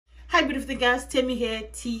Hi beautiful guys, Temi here,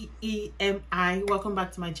 T-E-M-I. Welcome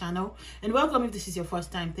back to my channel, and welcome if this is your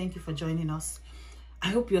first time. Thank you for joining us. I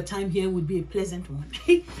hope your time here would be a pleasant one.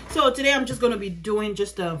 So today I'm just going to be doing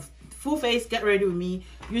just a full face get ready with me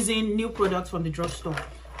using new products from the drugstore.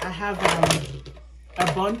 I have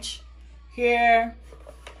a bunch here.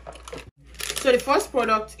 So the first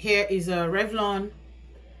product here is a Revlon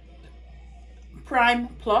Prime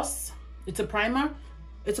Plus. It's a primer.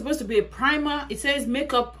 It's supposed to be a primer. It says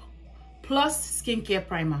makeup plus skincare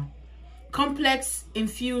primer, complex,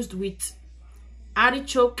 infused with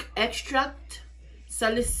artichoke extract,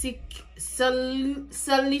 salicylic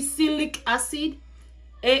acid,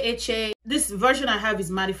 AHA. This version I have is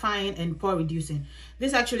mattifying and pore reducing.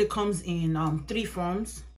 This actually comes in 3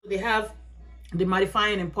 forms. They have the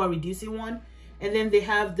mattifying and pore reducing one, and then they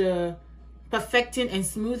have the perfecting and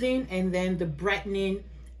smoothing, and then the brightening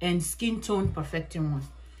and skin tone perfecting one.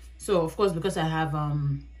 So of course, because I have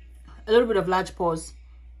a little bit of large pores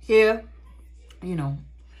here, you know,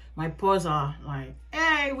 my pores are like,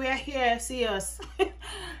 hey, we're here, see us.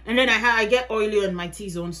 And then I get oily on my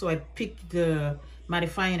T-zone, so I picked the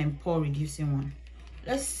mattifying and pore reducing one.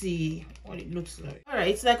 Let's see what it looks like. All right,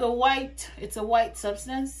 it's like a white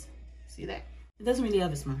substance. See that? It doesn't really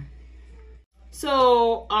have a smell.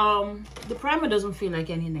 So the primer doesn't feel like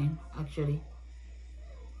anything, actually.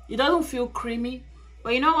 It doesn't feel creamy,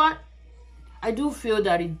 but you know what? I do feel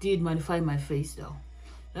that it did mattify my face though.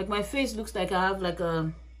 Like my face looks like I have like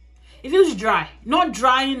a, it feels dry. Not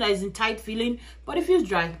drying as in tight feeling, but it feels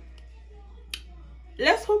dry.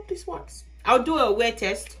 Let's hope this works. I'll do a wear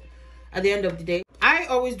test at the end of the day. I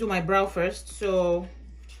always do my brow first, so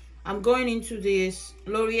I'm going into this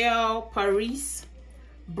L'Oreal Paris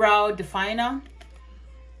Brow Definer.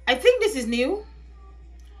 I think this is new,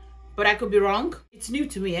 but I could be wrong. It's new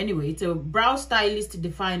to me anyway. It's a brow stylist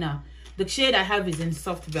definer. The shade I have is in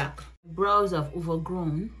soft black. Brows have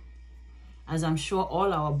overgrown, as I'm sure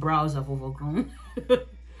all our brows have overgrown.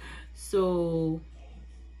 So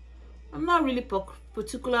I'm not really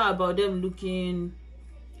particular about them looking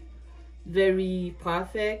very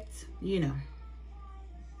perfect, you know.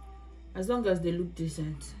 As long as they look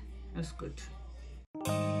decent, that's good.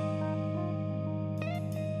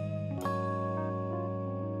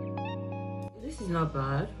 This is not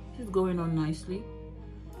bad. This is going on nicely.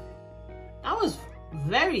 That was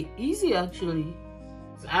very easy, actually.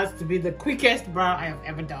 It has to be the quickest brow I have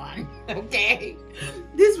ever done. Okay,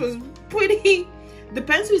 this was pretty. The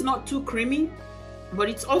pencil is not too creamy, but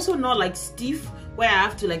it's also not like stiff where I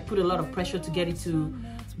have to like put a lot of pressure to get it to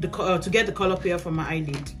get the color pair for my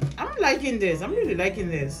eyelid. I'm liking this. I'm really liking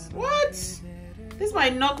this. What? This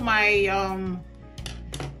might knock my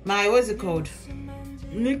my what's it called?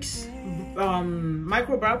 NYX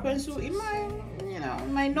micro brow pencil. It might, you know,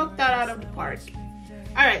 might knock that out of the park.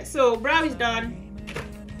 All right, so brow is done.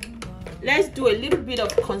 Let's do a little bit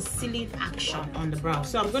of concealing action on the brow.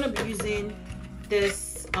 So I'm gonna be using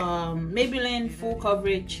this Maybelline Full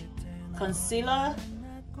Coverage Concealer,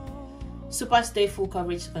 Super Stay Full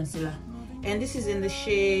Coverage Concealer, and this is in the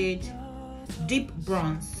shade Deep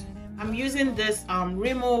Bronze. I'm using this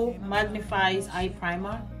Rimmel Magnifies Eye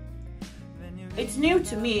Primer. It's new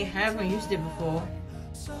to me. I haven't used it before.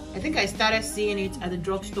 I think I started seeing it at the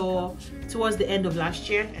drugstore towards the end of last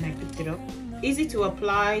year, and I picked it up. Easy to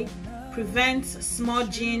apply, prevents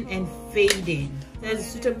smudging and fading. It's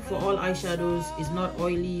suitable for all eyeshadows, is not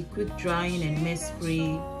oily, quick drying and mess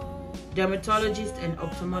free. Dermatologist and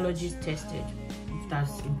ophthalmologist tested, if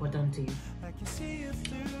that's important to you.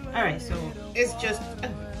 All right, so it's just a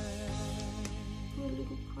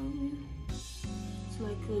little primer. It's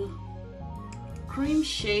like a cream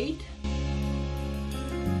shade.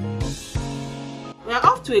 We're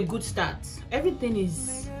off to a good start. Everything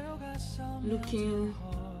is looking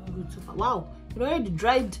good so far. Wow, it already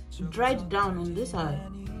dried down on this eye.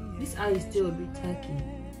 This eye is still a bit tacky,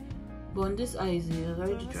 but on this eye is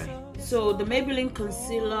already dry. So the Maybelline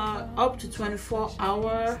concealer, up to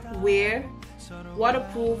 24-hour wear,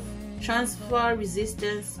 waterproof, transfer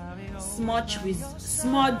resistance, smudge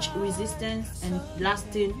resistance, and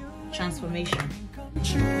lasting transformation.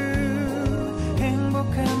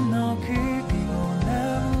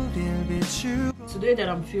 Today that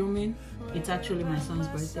I'm filming, it's actually my son's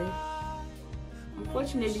birthday.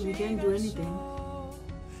 Unfortunately, we can't do anything,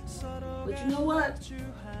 but you know what?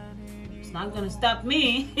 It's not gonna stop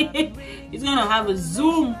me. He's gonna have a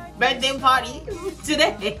Zoom birthday party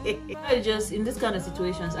today. Just in this kind of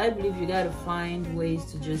situations, I believe you gotta find ways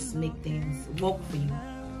to just make things work for you,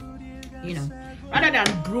 you know, rather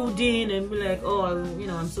than brooding and be like, oh, you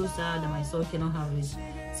know, I'm so sad that my son cannot have his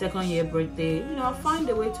second-year birthday. You know, I'll find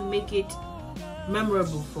a way to make it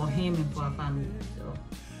memorable for him and for our family. So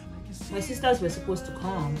my sisters were supposed to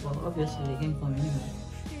come, but obviously they can't come anymore.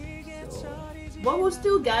 So, but we'll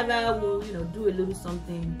still gather. We'll, you know, do a little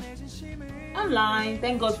something online.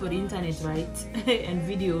 Thank God for the internet, right? And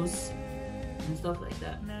videos and stuff like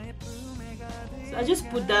that. So I just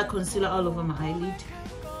put that concealer all over my eyelid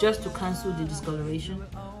just to cancel the discoloration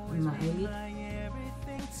on my eyelid.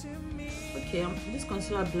 Okay, this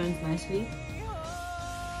concealer blends nicely.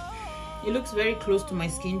 It looks very close to my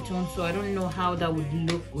skin tone, so I don't know how that would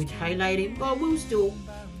look with highlighting, but we'll still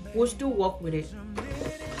work with it.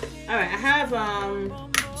 All right, I have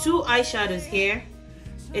 2 eyeshadows here.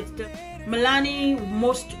 It's the Milani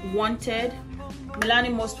Most Wanted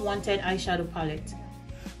eyeshadow palette.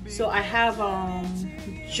 So I have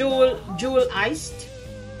jewel iced,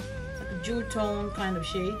 like a jewel tone kind of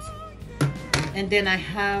shades, and then I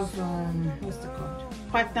have what's it called,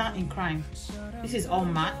 Partner in Crime. This is all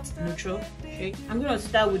matte neutral shade. I'm gonna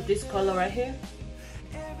start with this color right here.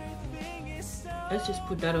 Let's just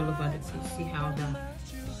put that all over the place, see how that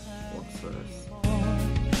works for us.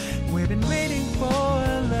 We've been waiting for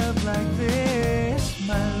a love like this,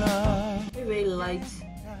 my love. Very light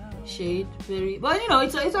shade, but you know,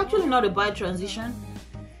 it's actually not a bad transition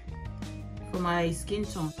for my skin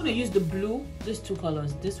tone. I'm gonna use the blue, these 2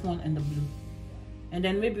 colors, this one and the blue, and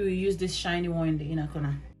then maybe we use this shiny one in the inner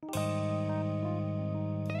corner.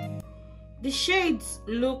 The shades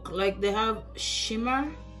look like they have shimmer,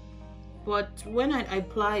 but when I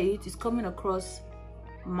apply it, it's coming across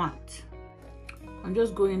matte. I'm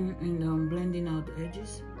just going and blending out the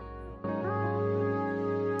edges.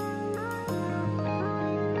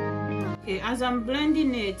 Okay, as I'm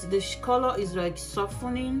blending it, the color is like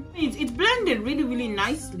softening. It's blended really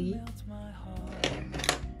nicely,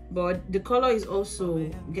 but the color is also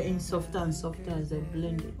getting softer and softer as I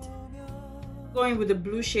blend it. Going with the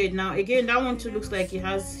blue shade now. Again, that one too looks like it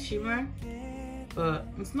has shimmer, but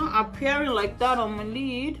it's not appearing like that on my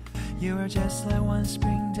lid. You were just like one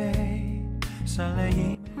spring day.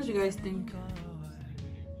 What do you guys think?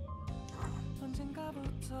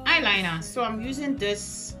 Eyeliner. So I'm using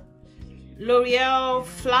this L'Oreal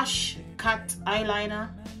Flash Cut eyeliner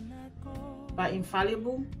by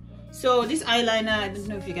Infallible. So this eyeliner, I don't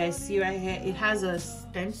know if you guys see right here, it has a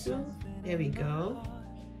stencil. There we go.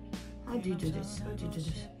 How do you do this? How do you do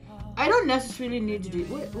this? I don't necessarily need to do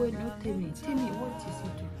it. Wait, no, Timmy. Timmy, what is he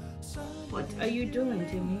doing? What are you doing,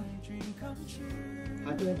 Timmy?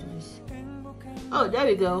 How do I do this? Oh, there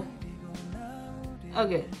we go.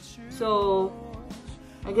 Okay, so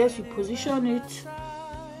I guess you position it,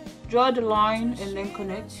 draw the line, and then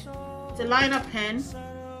connect. It's a liner pen.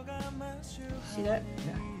 See that?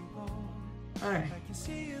 Yeah. Alright.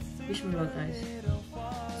 Wish me luck, guys.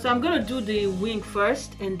 So I'm gonna do the wing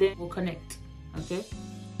first, and then we'll connect. Okay.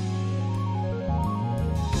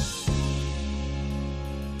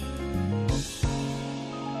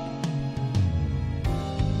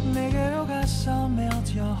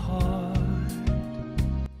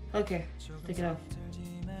 Okay, take it off.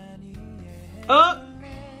 Oh,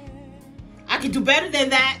 I can do better than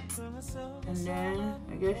that. And then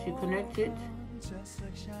I guess you connect it.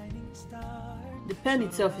 The pen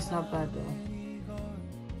itself is not bad though.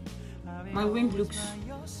 My wing looks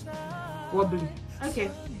wobbly.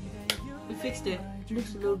 Okay, we fixed it. It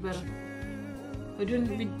looks a little better. I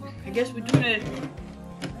guess we're doing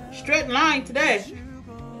a straight line today.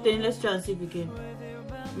 Then let's try and see if we can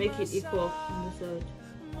make it equal on the side.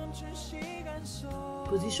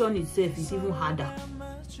 Position itself is even harder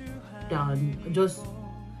than just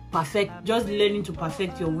learning to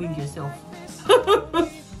perfect your wing yourself.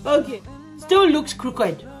 Okay, still looks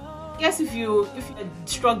crooked. I guess if you're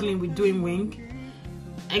struggling with doing wing,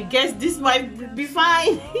 I guess this might be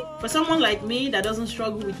fine. For someone like me that doesn't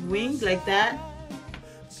struggle with wing like that,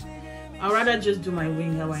 I'd rather just do my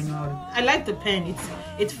wing how I know how to. I like the pen.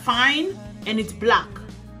 It's fine and it's black.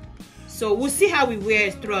 So we'll see how we wear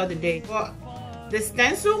it throughout the day. But the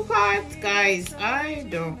stencil part, guys, I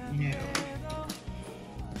don't know.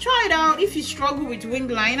 Try it out. If you struggle with wing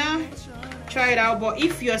liner, try it out. But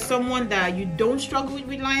if you're someone that you don't struggle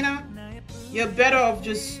with liner, you're better off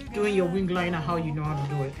just doing your wing liner how you know how to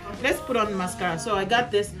do it. Let's put on mascara. So I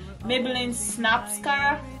got this Maybelline Snap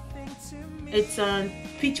Mascara. It's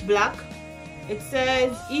pitch black. It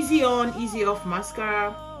says easy on, easy off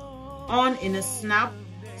mascara. On in a snap.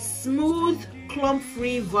 Smooth,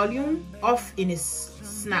 clump-free volume. Off in a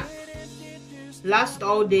snap. Last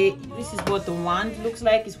all day. This is what the wand looks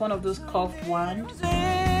like. It's one of those curved wands.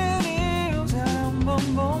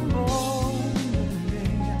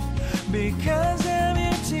 Because I'm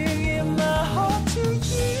empty in my heart to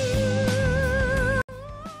you.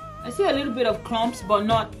 I see a little bit of clumps, but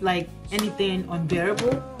not like anything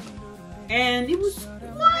unbearable. And it was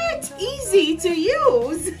quite easy to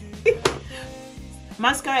use.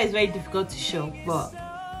 Mascara is very difficult to show, but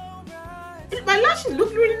my lashes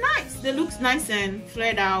look really nice. They look nice and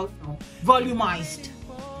flared out, volumized.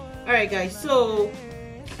 Alright guys, so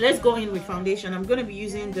let's go in with foundation. I'm going to be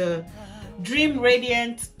using the Dream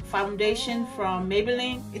Radiant foundation from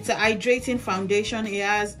Maybelline. It's a hydrating foundation. It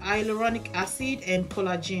has hyaluronic acid and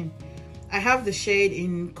collagen. I have the shade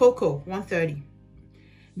in Cocoa 130.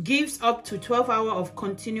 Gives up to 12 hours of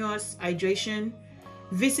continuous hydration.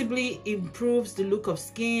 Visibly improves the look of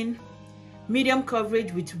skin. Medium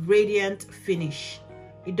coverage with radiant finish.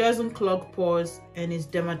 It doesn't clog pores and is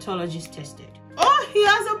dermatologist tested. Oh, he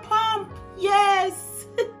has a pump. Yes.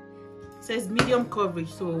 It says medium coverage,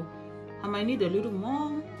 so I might need a little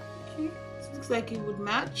more. Okay, this looks like it would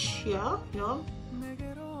match. Yeah.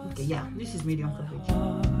 Okay, yeah, this is medium coverage.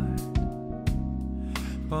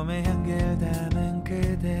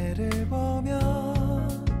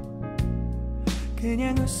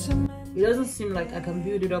 It doesn't seem like I can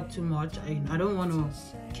build it up too much. I don't want to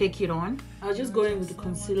cake it on. I'll just go in with the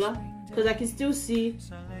concealer because I can still see,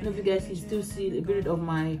 I don't know if you guys can still see a bit of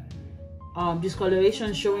my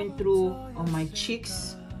discoloration showing through on my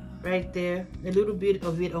cheeks right there, a little bit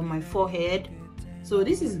of it on my forehead. So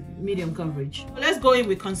this is medium coverage. Let's go in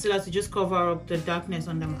with concealer to just cover up the darkness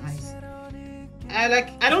under my eyes.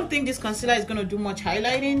 I don't think this concealer is going to do much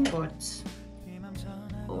highlighting, but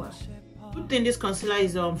oh well. Good thing this concealer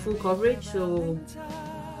is full coverage, so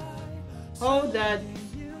all that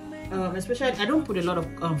especially I don't put a lot of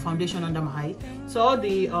foundation under my eyes, so all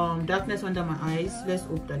the darkness under my eyes, let's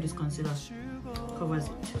hope that this concealer covers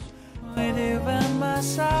it.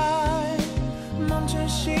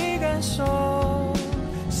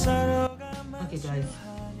 Okay guys,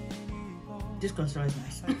 this concealer is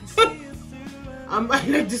nice. I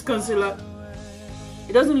like this concealer.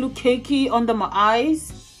 It doesn't look cakey under my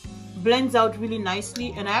eyes, blends out really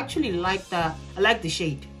nicely, and I actually like that. I like the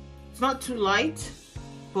shade. It's not too light,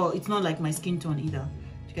 but it's not like my skin tone either.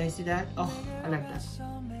 You guys see that? Oh, I like that.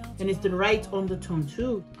 And it's the right undertone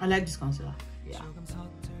too. I like this concealer. Yeah,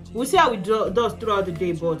 we'll see how it does throughout the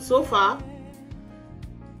day, but so far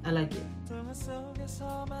I like it.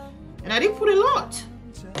 And I didn't put a lot,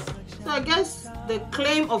 so I guess the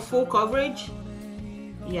claim of full coverage,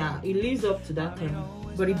 yeah, it lives up to that claim,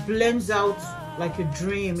 but it blends out like a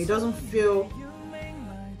dream. It doesn't feel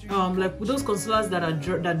like with those concealers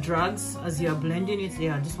that drags as you are blending it.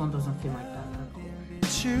 Yeah, this one doesn't feel like that.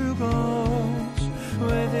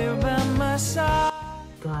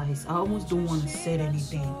 Guys, I almost don't want to say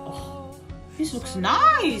anything. Oh, this looks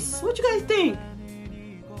nice. What you guys think?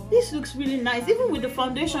 This looks really nice, even with the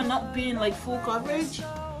foundation not being like full coverage.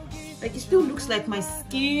 Like, it still looks like my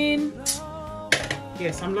skin.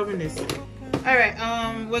 Yes, I'm loving this. All right,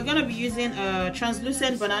 we're gonna be using a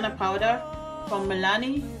translucent banana powder from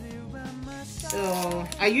Milani. So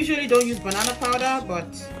I usually don't use banana powder,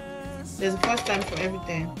 but there's a first time for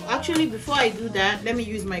everything. Actually, before I do that, let me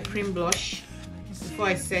use my cream blush before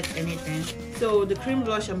I set anything. So the cream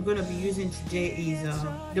blush I'm gonna be using today is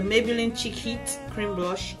the Maybelline Cheek Heat cream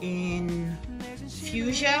blush in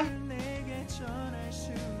Fuchsia.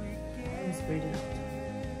 Let me spread it out.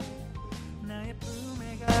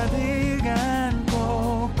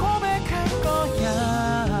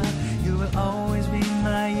 You will always be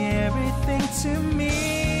my everything to me.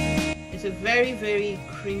 It's a very, very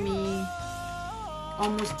creamy,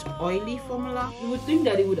 almost oily formula. You would think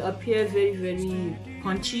that it would appear very, very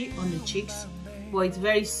punchy on the cheeks, but it's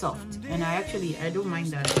very soft, and I don't mind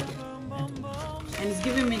that. And it's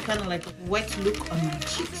giving me kind of like a wet look on my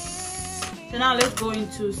cheeks. So now let's go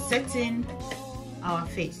into setting our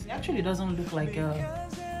face. It actually doesn't look like a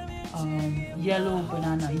yellow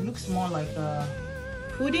banana. It looks more like a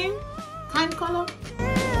pudding kind color.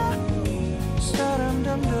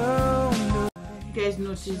 You guys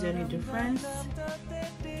notice any difference?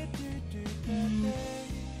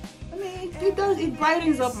 I mean, it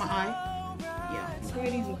brightens up my eye. Yeah, it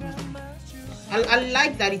brightens up my eye. I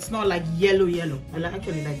like that it's not like yellow. I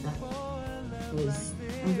actually like that, because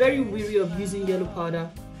I'm very weary of using yellow powder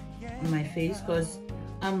on my face, because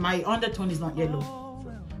my undertone is not yellow.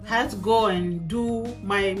 I had to go and do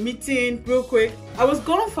my meeting real quick. I was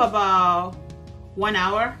gone for about 1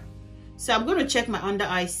 hour, so I'm going to check my under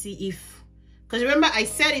eye, see if, because remember I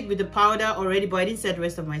set it with the powder already, but I didn't set the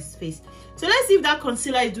rest of my face. So let's see if that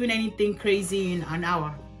concealer is doing anything crazy in an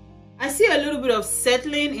hour. I see a little bit of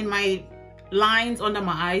settling in my lines under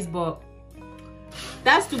my eyes, but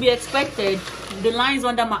that's to be expected. The lines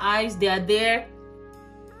under my eyes, they are there.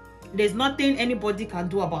 there's nothing anybody can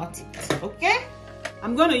do about it. Okay,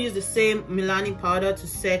 I'm gonna use the same Milani powder to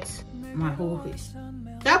set my whole face.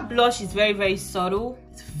 That blush is very, very subtle.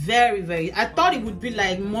 It's very, I thought it would be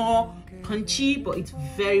like more punchy, but it's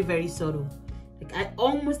very, very subtle. Like I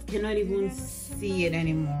almost cannot even see it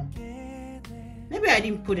anymore. Maybe I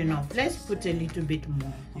didn't put enough. Let's put a little bit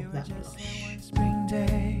more of that blush.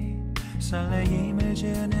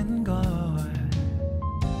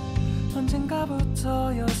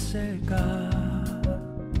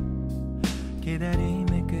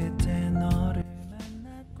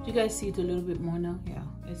 Do you guys see it a little bit more now? Yeah,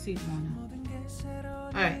 I see it more now.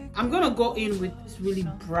 Alright, I'm gonna go in with this really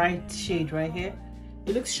bright shade right here.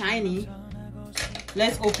 It looks shiny.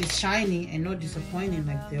 Let's hope it's shiny and not disappointing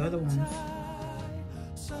like the other ones.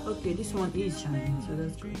 Okay, this one is shiny, so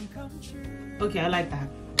that's good. Okay, I like that.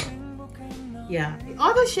 Yeah, the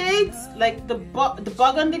other shades, like the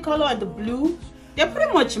burgundy color and the blue, they're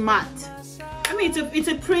pretty much matte. I mean, it's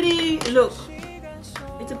a pretty look.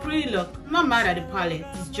 It's a pretty look. I'm not mad at the palette.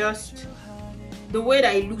 It's just the way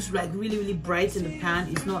that it looks like really, really bright in the pan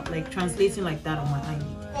is not like translating like that on my eyelid.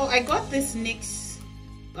 Oh, I got this NYX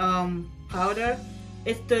powder.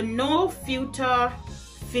 It's the No Filter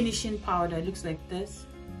finishing powder. It looks like this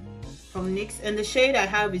from NYX, and the shade I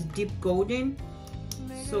have is Deep Golden.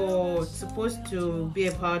 So it's supposed to be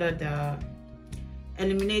a powder that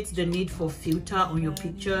eliminates the need for filter on your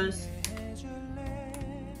pictures.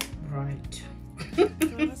 Right.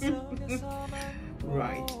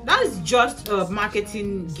 Right. That is just a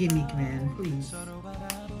marketing gimmick, man. Please.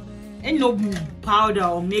 Ain't no powder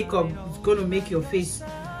or makeup is gonna make your face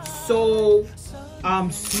so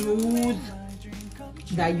smooth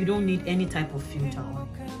that you don't need any type of filter on.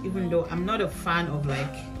 Even though I'm not a fan of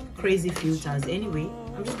like crazy filters anyway.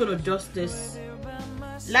 I'm just gonna dust this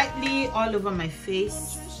lightly all over my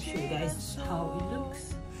face. Show you guys how it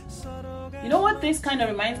looks. You know what this kind of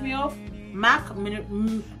reminds me of? MAC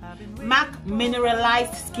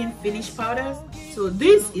mineralized skin finish powders. So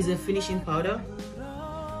this is a finishing powder.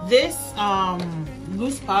 This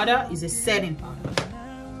loose powder is a setting powder.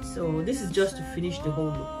 So this is just to finish the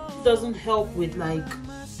whole look. It doesn't help with like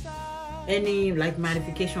any like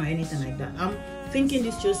mattification or anything like that. I'm thinking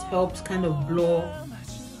this just helps kind of blur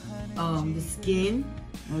the skin,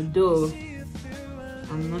 although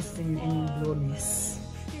I'm not seeing any blurriness.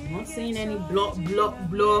 I'm not seeing any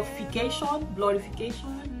blurrification,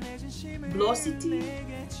 blurricity.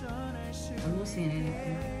 I'm not seeing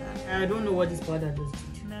anything like that. I don't know what this powder does.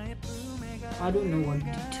 I don't know what it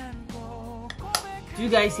did. Do you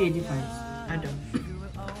guys see a difference? I don't.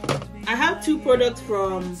 I have two products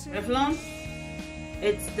from Revlon.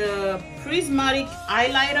 It's the Prismatic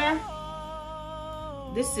Highlighter.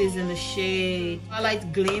 This is in the shade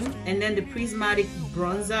Twilight Gleam, and then the Prismatic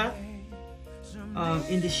Bronzer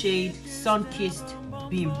in the shade Sun-Kissed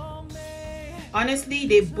Beam. Honestly,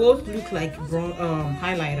 they both look like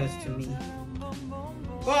highlighters to me,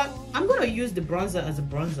 but I'm gonna use the bronzer as a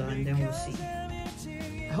bronzer and then we'll see.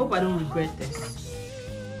 I hope I don't regret this.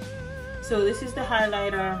 So this is the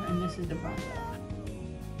highlighter and this is the bronzer.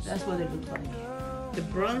 That's what it looks like. The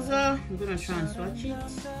bronzer, I'm gonna try and swatch it.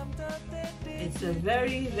 It's a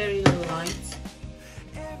very, very light.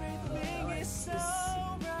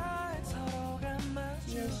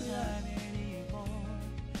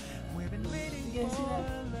 You see that?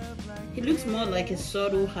 It looks more like a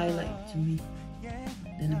subtle highlight to me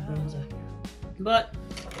than a bronzer, but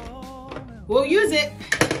we'll use it.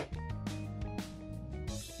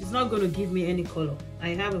 It's not going to give me any color. I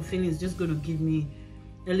have a feeling it's just going to give me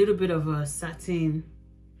a little bit of a satin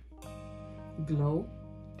glow,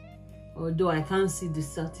 although I can't see the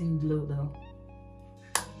satin glow though.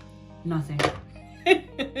 Nothing.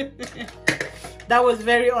 That was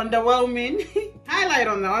very underwhelming. Highlight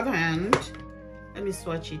on the other hand, let me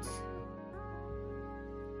swatch it.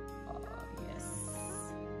 Oh, yes,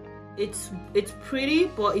 it's pretty,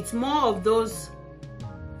 but it's more of those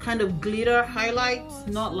kind of glitter highlights,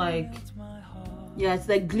 not like, yeah, it's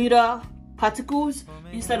like glitter particles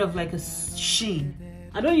instead of like a sheen.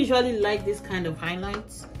 I don't usually like this kind of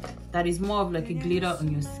highlights that is more of like a glitter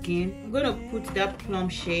on your skin. I'm gonna put that plum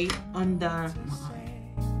shade under my eye.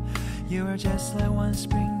 You are just like one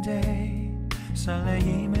spring day.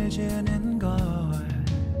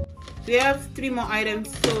 We have 3 more items.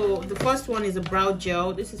 So the first one is a brow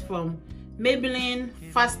gel. This is from Maybelline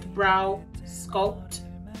Fast Brow Sculpt.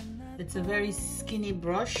 It's a very skinny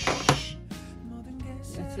brush. Let's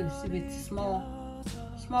see, it's a bit small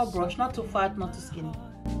brush, not too fat, not too skinny.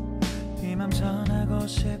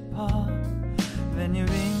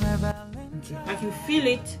 I can feel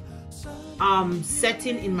it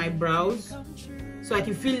setting in my brows. So so I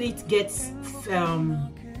can feel it gets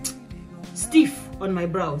stiff on my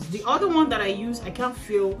brows. The other one that I use, I can't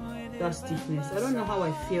feel that stiffness. I don't know how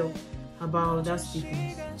I feel about that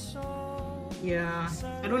stiffness. Yeah,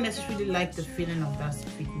 I don't necessarily like the feeling of that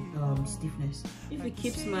stiffness. If it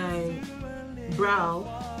keeps my brow,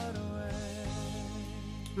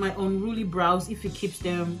 my unruly brows, if it keeps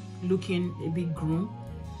them looking a bit groomed,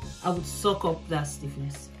 I would suck up that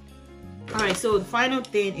stiffness. All right, so the final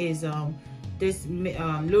thing is this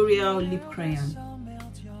L'Oreal lip crayon.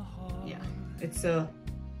 Yeah, it's a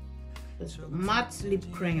matte lip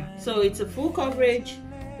crayon. So it's a full coverage,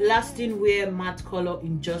 lasting wear matte color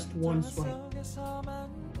in just one swipe.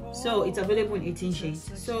 So it's available in 18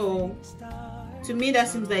 shades. So to me, that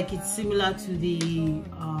seems like it's similar to the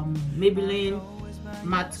Maybelline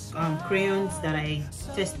matte crayons that I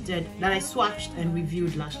tested, that I swatched and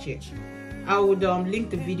reviewed last year. I would link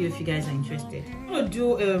the video if you guys are interested. I'm gonna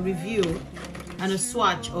do a review and a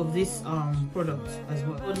swatch of this product as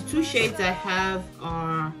well. So the two shades I have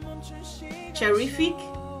are Terrific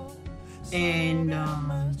and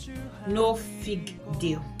No Fig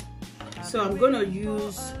Deal. So I'm gonna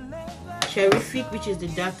use Terrific, which is the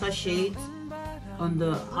darker shade, on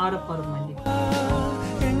the outer part of my lip.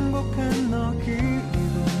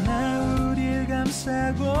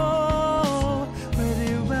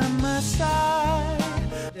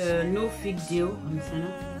 The No Fig Deal on the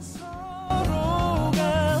center.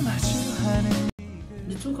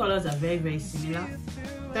 The two colors are very, very similar.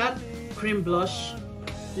 That cream blush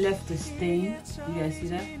left a stain. You guys see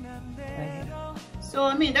that? Right here. So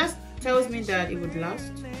I mean, that tells me that it would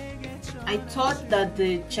last. I thought that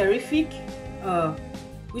the Terrific,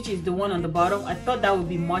 which is the one on the bottom, I thought that would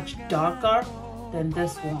be much darker than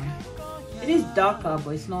this one. It is darker,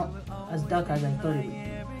 but it's not as dark as I thought it would be.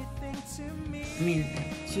 I mean,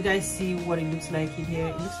 so you guys see what it looks like in here.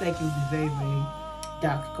 It looks like it would be very, very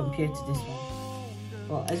dark compared to this one.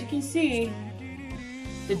 But as you can see,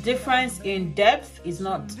 the difference in depth is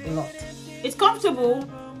not a lot. It's comfortable,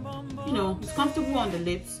 you know, it's comfortable on the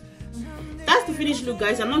lips. That's the finished look,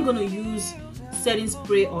 guys. I'm not going to use setting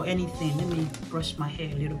spray or anything. Let me brush my hair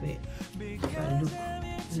a little bit so I look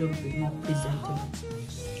a little bit more presentable.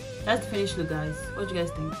 That's the finished look, guys. What do you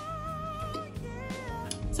guys think?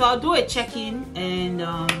 So I'll do a check-in and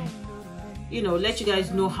you know, let you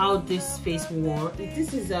guys know how this face wore.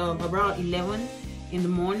 This is around 11 in the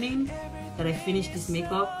morning that I finished this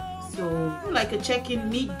makeup. So like a check-in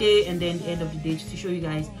midday and then the end of the day, just to show you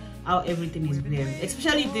guys how everything is wearing,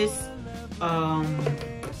 especially this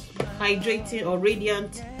hydrating or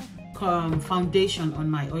radiant foundation on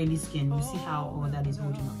my oily skin. We'll see how all that is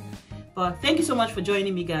holding up. But thank you so much for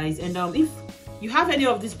joining me, guys. And if you have any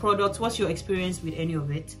of these products, what's your experience with any of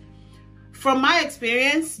it? From my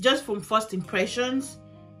experience, just from first impressions,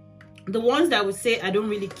 the ones that I would say I don't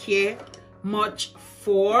really care much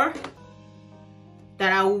for,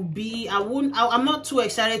 that I'm not too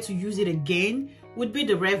excited to use it again, would be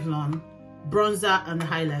the Revlon bronzer and the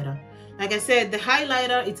highlighter. Like I said, the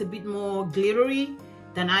highlighter, it's a bit more glittery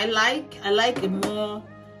than I like. I like a more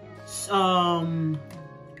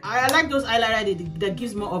I like those highlighter that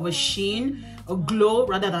gives more of a sheen, a glow,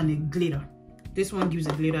 rather than a glitter. This one gives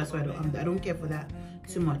a glitter, so I don't care for that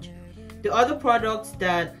too much. The other products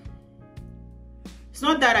that, it's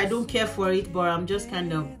not that I don't care for it, but I'm just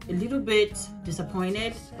kind of a little bit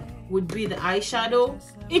disappointed, would be the eyeshadow.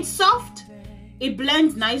 It's soft, it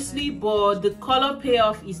blends nicely, but the color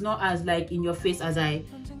payoff is not as like in your face as I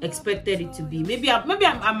expected it to be. Maybe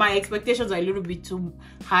my expectations are a little bit too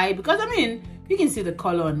high, because I mean, you can see the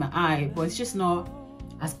color on my eye, but it's just not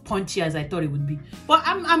as punchy as I thought it would be. But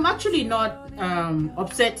I'm actually not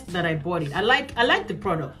upset that I bought it. I like the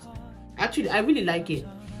product. Actually, I really like it.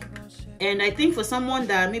 And I think for someone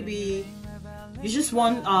that maybe you just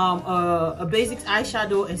want a basic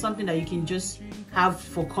eyeshadow and something that you can just have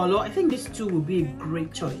for color, I think this too will be a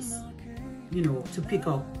great choice, you know, to pick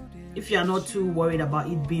up if you're not too worried about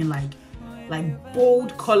it being like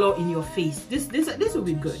bold color in your face. This will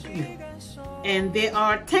be good, you know. And they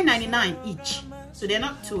are $10.99 each, so they're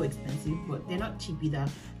not too expensive, but they're not cheap either,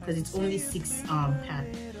 because it's only 6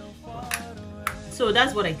 packs. So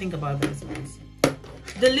that's what I think about those guys.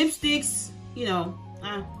 The lipsticks, you know,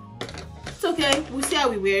 it's okay. We'll see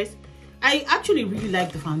how it wears. I actually really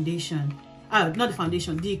like the foundation. Not the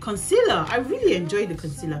foundation, the concealer. I really enjoyed the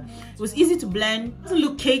concealer. It was easy to blend. It doesn't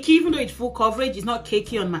look cakey, even though it's full coverage. It's not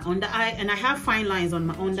cakey on my under eye, and I have fine lines on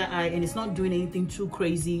my under eye, and it's not doing anything too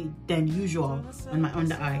crazy than usual on my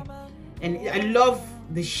under eye. And I love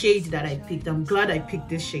the shade that I picked. I'm glad I picked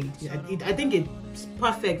this shade. I think it's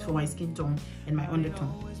perfect for my skin tone and my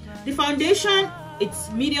undertone. The foundation,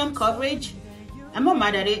 it's medium coverage. I'm not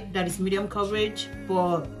mad at it that it's medium coverage,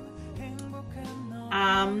 but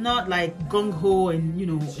I'm not like gung-ho and, you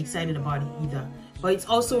know, excited about it either. But it's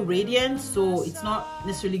also radiant, so it's not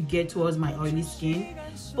necessarily geared towards my oily skin.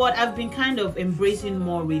 But I've been kind of embracing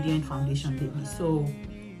more radiant foundation lately, so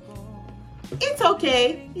it's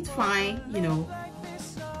okay, it's fine, you know.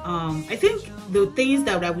 I think the things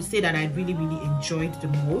that I would say that I really enjoyed the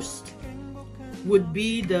most would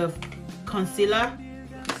be the concealer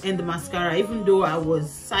and the mascara, even though I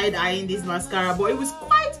was side-eyeing this mascara, but it was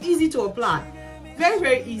quite easy to apply,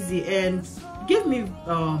 very easy, and give me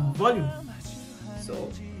volume. So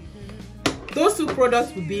those two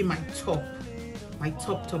products would be my top,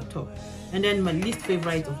 and then my least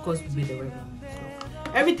favorite, of course, would be the Revlon.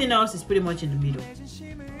 So everything else is pretty much in the middle.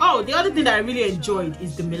 Oh, the other thing that I really enjoyed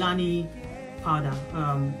is the Milani powder.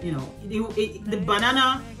 You know, the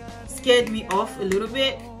banana scared me off a little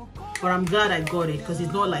bit, but I'm glad I got it because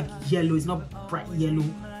it's not like yellow, it's not bright yellow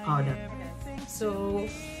powder. So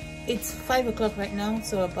it's 5 o'clock right now,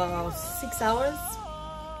 so about 6 hours.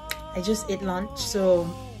 I just ate lunch, so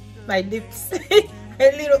my lips a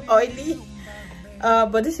little oily,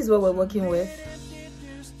 but this is what we're working with.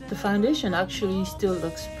 The foundation actually still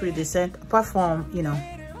looks pretty decent, apart from, you know,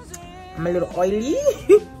 I'm a little oily,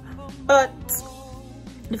 but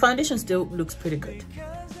the foundation still looks pretty good.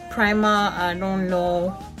 Primer, I don't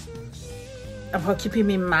know about keeping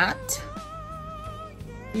me matte,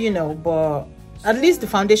 you know, but at least the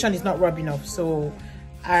foundation is not rubbing off, so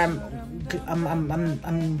I'm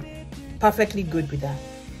perfectly good with that.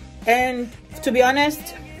 And to be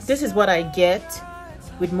honest, this is what I get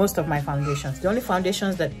with most of my foundations. The only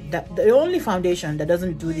foundation that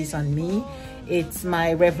doesn't do this on me, it's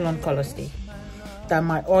my Revlon Color Stay, that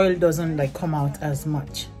my oil doesn't like come out as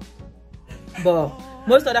much. But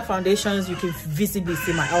most other foundations, you can visibly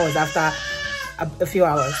see my oils after a few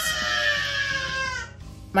hours.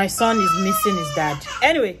 My son is missing his dad.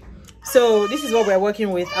 Anyway, so this is what we're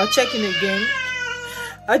working with. I'll check in again.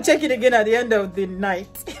 I'll check in again at the end of the night.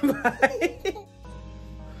 Bye.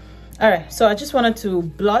 All right, so I just wanted to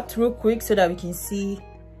blot real quick so that we can see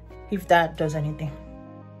if that does anything.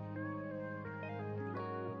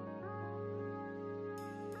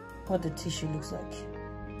 What the tissue looks like.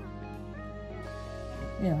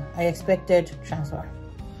 You know, I expected transfer,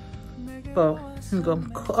 but I'm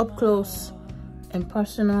going up close and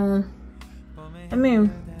personal. I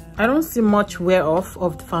mean, I don't see much wear off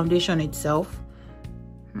of the foundation itself.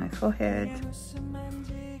 My forehead.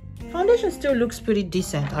 Foundation still looks pretty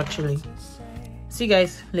decent, actually. See you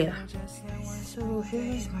guys later. So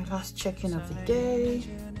here's my last check-in of the day.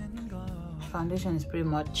 Foundation is pretty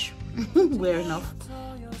much wearing off.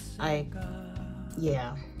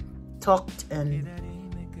 Yeah, tucked and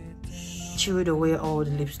chewed away all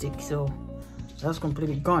the lipstick, so that's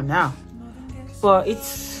completely gone now. But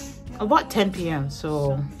it's about 10 p.m.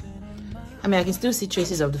 so I mean, I can still see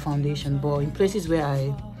traces of the foundation, but in places where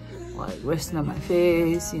I like resting on my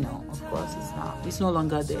face, you know, of course it's no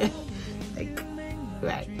longer there. Like,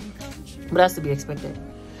 right, but that's to be expected.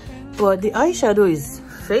 But the eyeshadow is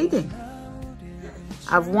fading.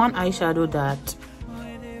 I've one eyeshadow that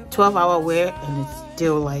 12-hour wear and it's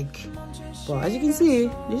still like, but as you can see,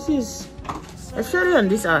 this is especially on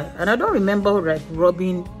this eye, and I don't remember like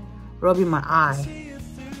rubbing my eye.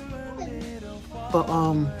 But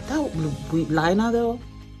that liner though,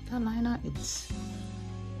 that liner, it's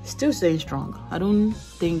still staying strong. I don't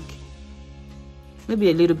think, maybe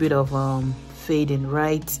a little bit of fading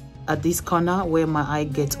right at this corner where my eye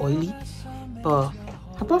gets oily, but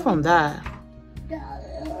apart from that,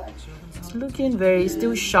 it's looking very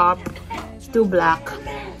still sharp, still black.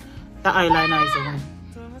 That eyeliner is the one.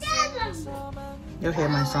 Okay,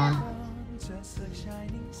 my son,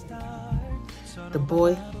 the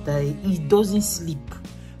boy that he doesn't sleep.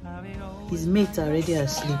 His mates are already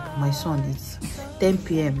asleep. My son, it's 10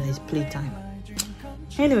 p.m. that is playtime.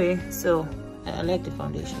 Anyway, so I like the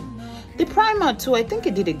foundation. The primer too, I think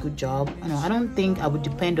it did a good job. I don't think I would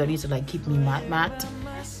depend on it to like keep me matte.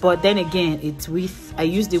 But then again, I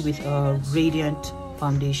used it with a radiant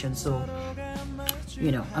foundation, so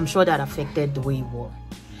you know, I'm sure that affected the way it wore.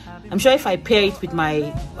 I'm sure if I pair it with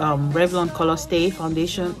my Revlon Color Stay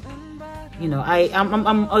foundation, you know,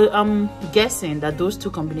 I'm guessing that those two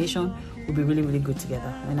combinations will be really good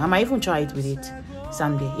together, and I might even try it with it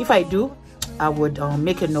someday. If I do, I would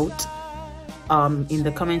make a note in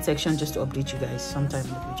the comment section just to update you guys sometime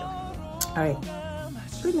in the future. All right,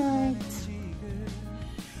 good night.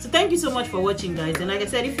 So thank you so much for watching, guys, and like I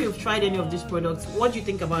said, if you've tried any of these products, what do you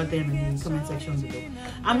think about them in the comment section below?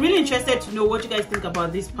 I'm really interested to know what you guys think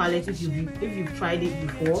about this palette if you've tried it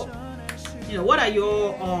before. You know, what are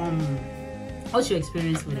your What's your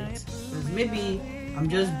experience with it? Because maybe I'm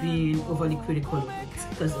just being overly critical of it,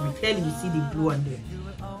 because clearly you see the blue and the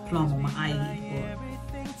plum on my eyelid,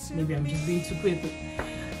 or maybe I'm just being too critical.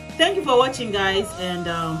 Thank you for watching, guys, and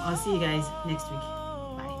I'll see you guys next week.